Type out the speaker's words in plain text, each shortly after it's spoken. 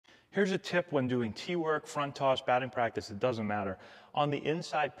Here's a tip when doing tee work, front toss, batting practice, it doesn't matter. On the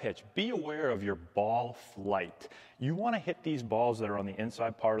inside pitch, be aware of your ball flight. You want to hit these balls that are on the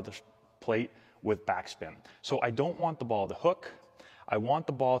inside part of the plate with backspin. So I don't want the ball to hook. I want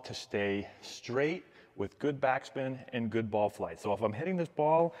the ball to stay straight with good backspin and good ball flight. So if I'm hitting this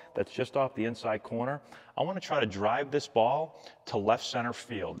ball that's just off the inside corner, I want to try to drive this ball to left center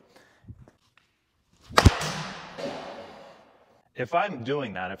field. If I'm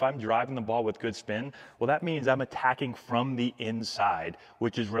doing that, if I'm driving the ball with good spin, well, that means I'm attacking from the inside,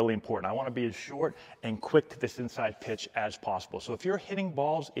 which is really important. I want to be as short and quick to this inside pitch as possible. So if you're hitting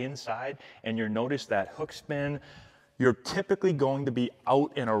balls inside and you notice that hook spin, you're typically going to be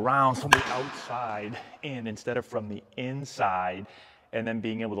out and around from the outside in instead of from the inside, and then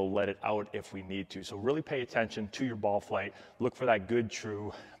being able to let it out if we need to. So really pay attention to your ball flight. Look for that good,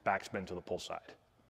 true backspin to the pull side.